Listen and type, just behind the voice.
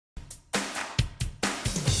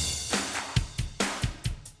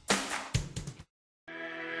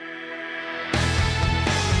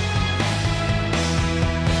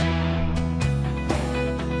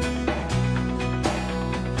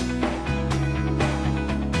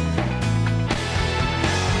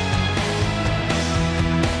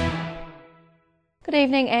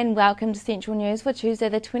evening and welcome to Central News for Tuesday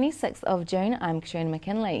the 26th of June. I'm June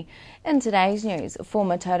McKinley. In today's news,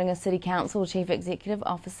 former Tauranga City Council Chief Executive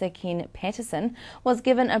Officer Ken Patterson was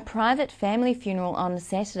given a private family funeral on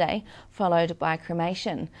Saturday, followed by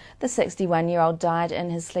cremation. The 61-year-old died in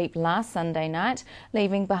his sleep last Sunday night,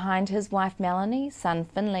 leaving behind his wife Melanie, son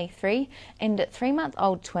Finley 3, and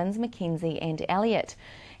 3-month-old twins Mackenzie and Elliot.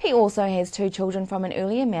 He also has 2 children from an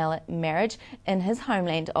earlier marriage in his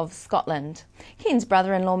homeland of Scotland. Ken's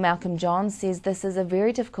brother-in-law Malcolm John says this is a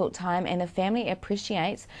very difficult time and the family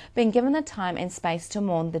appreciates being given the time and space to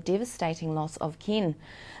mourn the devastating loss of Ken.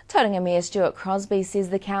 Tauranga Mayor Stuart Crosby says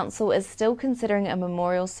the council is still considering a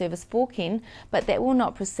memorial service for Ken, but that will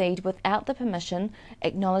not proceed without the permission,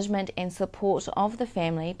 acknowledgement and support of the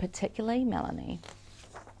family, particularly Melanie.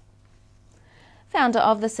 Founder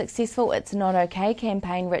of the successful It's Not OK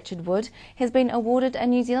campaign, Richard Wood, has been awarded a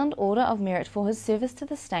New Zealand Order of Merit for his service to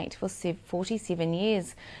the state for 47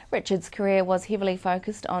 years. Richard's career was heavily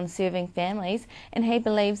focused on serving families, and he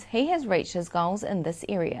believes he has reached his goals in this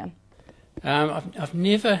area. I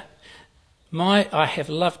have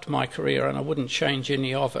loved my career and I wouldn't change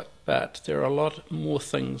any of it, but there are a lot more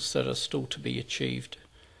things that are still to be achieved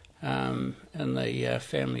in the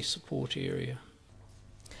family support area.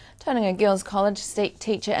 Tauranga Girls College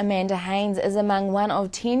teacher Amanda Haynes is among one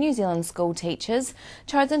of 10 New Zealand school teachers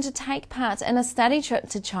chosen to take part in a study trip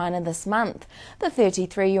to China this month. The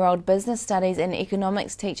 33-year-old business studies and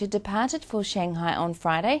economics teacher departed for Shanghai on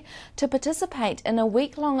Friday to participate in a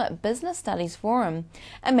week-long business studies forum.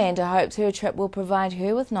 Amanda hopes her trip will provide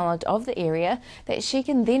her with knowledge of the area that she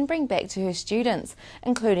can then bring back to her students,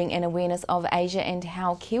 including an awareness of Asia and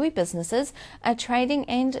how Kiwi businesses are trading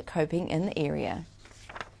and coping in the area.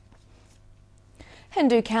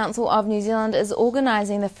 Hindu Council of New Zealand is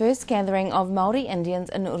organising the first gathering of Māori Indians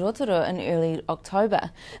in Rotorua in early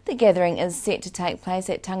October. The gathering is set to take place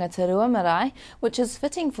at Tangatarua Marae, which is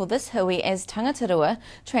fitting for this hui as Tangatarua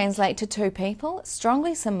translate to 2 people,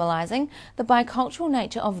 strongly symbolising the bicultural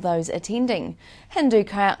nature of those attending. Hindu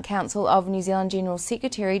Council of New Zealand General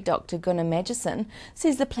Secretary Dr. Gunnar Magison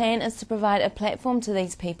says the plan is to provide a platform to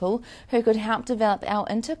these people who could help develop our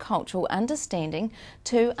intercultural understanding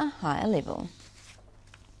to a higher level.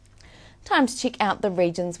 Time to check out the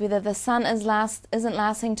regions, whether the sun isn't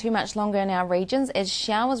lasting too much longer in our regions as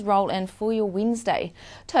showers roll in for your Wednesday.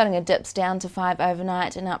 Tauranga dips down to 5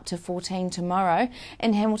 overnight and up to 14 tomorrow.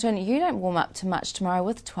 In Hamilton, you don't warm up too much tomorrow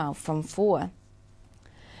with 12 from 4.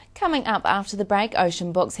 Coming up after the break,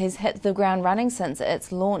 Ocean Books has hit the ground running since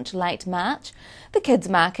its launch late March. The kids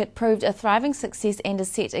market proved a thriving success and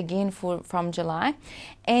is set again from July.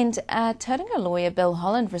 And Tauranga lawyer Bill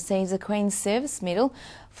Holland receives a Queen's Service Medal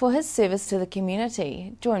for his service to the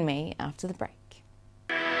community. Join me after the break.